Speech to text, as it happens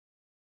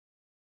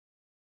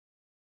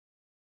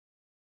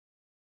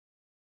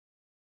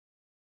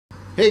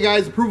Hey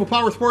guys,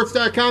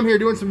 ApprovalPowersports.com here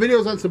doing some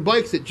videos on some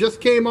bikes that just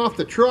came off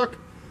the truck.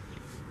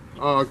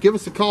 Give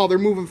us a call. They're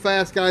moving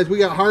fast, guys. We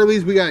got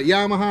Harleys, we got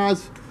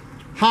Yamahas,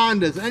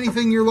 Hondas,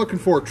 anything you're looking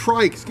for,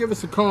 trikes, give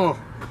us a call.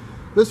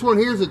 This one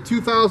here is a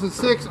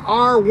 2006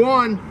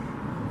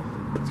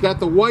 R1. It's got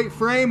the white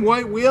frame,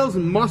 white wheels,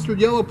 and mustard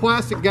yellow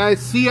plastic,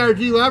 guys.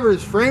 CRG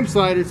levers, frame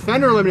sliders,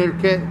 fender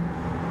eliminator kit,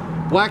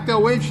 blacked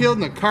out windshield,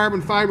 and a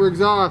carbon fiber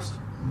exhaust.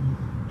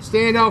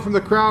 Stand out from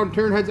the crowd and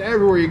turn heads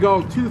everywhere you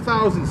go.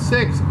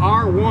 2006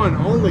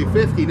 R1, only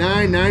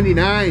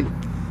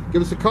 $59.99.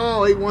 Give us a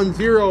call,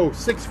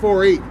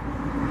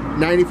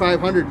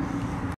 810-648-9500.